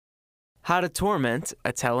How to Torment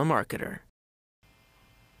a Telemarketer.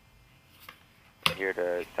 Here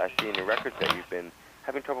to I see in your records that you've been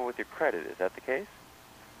having trouble with your credit. Is that the case?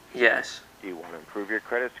 Yes. Do you want to improve your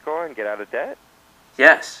credit score and get out of debt?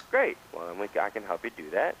 Yes. Great. Well, then I can help you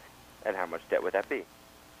do that. And how much debt would that be?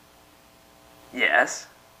 Yes.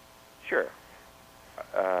 Sure.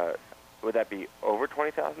 Would that be over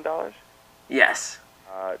 $20,000? Yes.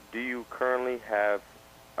 Do you currently have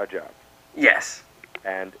a job? Yes.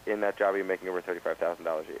 And in that job, you're making over $35,000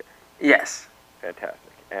 a year? Yes. Fantastic.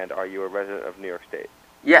 And are you a resident of New York State?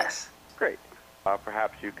 Yes. Great.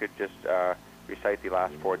 Perhaps you could just recite the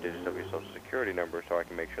last 4 digits of your Social Security number so I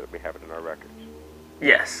can make sure that we have it in our records.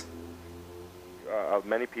 Yes.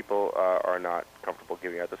 Many people are not comfortable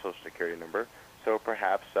giving out the Social Security number, so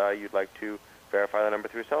perhaps you'd like to verify the number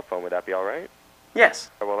through a cell phone. Would that be all right? Yes.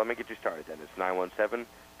 Well, let me get you started then. It's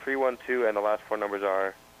 917-312, and the last 4 numbers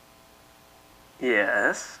are...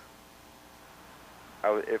 Yes.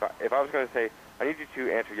 If I was going to say, I need you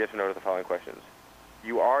to answer yes or no to the following questions.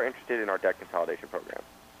 You are interested in our debt consolidation program.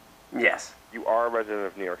 Yes. You are a resident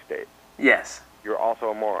of New York State. Yes. You're also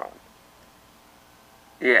a moron.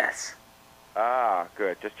 Yes. Ah,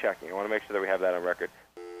 good. Just checking. I want to make sure that we have that on record.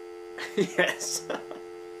 Yes.